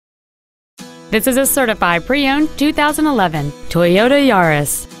This is a certified pre-owned 2011 Toyota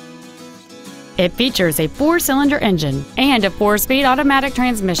Yaris. It features a 4-cylinder engine and a 4-speed automatic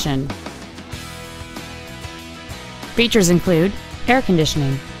transmission. Features include air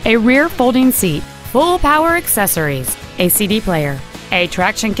conditioning, a rear folding seat, full power accessories, a CD player, a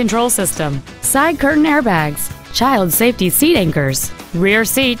traction control system, side curtain airbags, child safety seat anchors, rear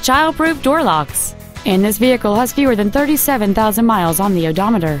seat child-proof door locks, and this vehicle has fewer than 37,000 miles on the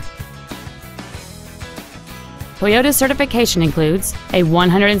odometer. Toyota's certification includes a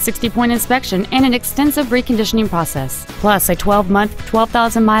 160-point inspection and an extensive reconditioning process, plus a 12-month,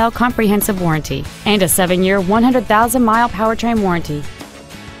 12,000-mile comprehensive warranty and a 7-year, 100,000-mile powertrain warranty.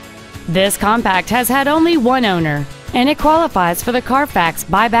 This compact has had only one owner, and it qualifies for the Carfax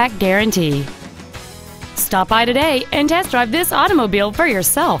buyback guarantee. Stop by today and test drive this automobile for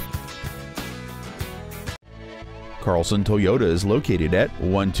yourself. Carlson Toyota is located at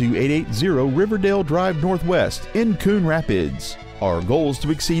 12880 Riverdale Drive Northwest in Coon Rapids. Our goal is to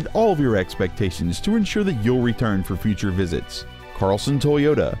exceed all of your expectations to ensure that you'll return for future visits. Carlson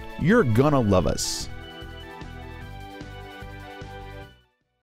Toyota, you're gonna love us.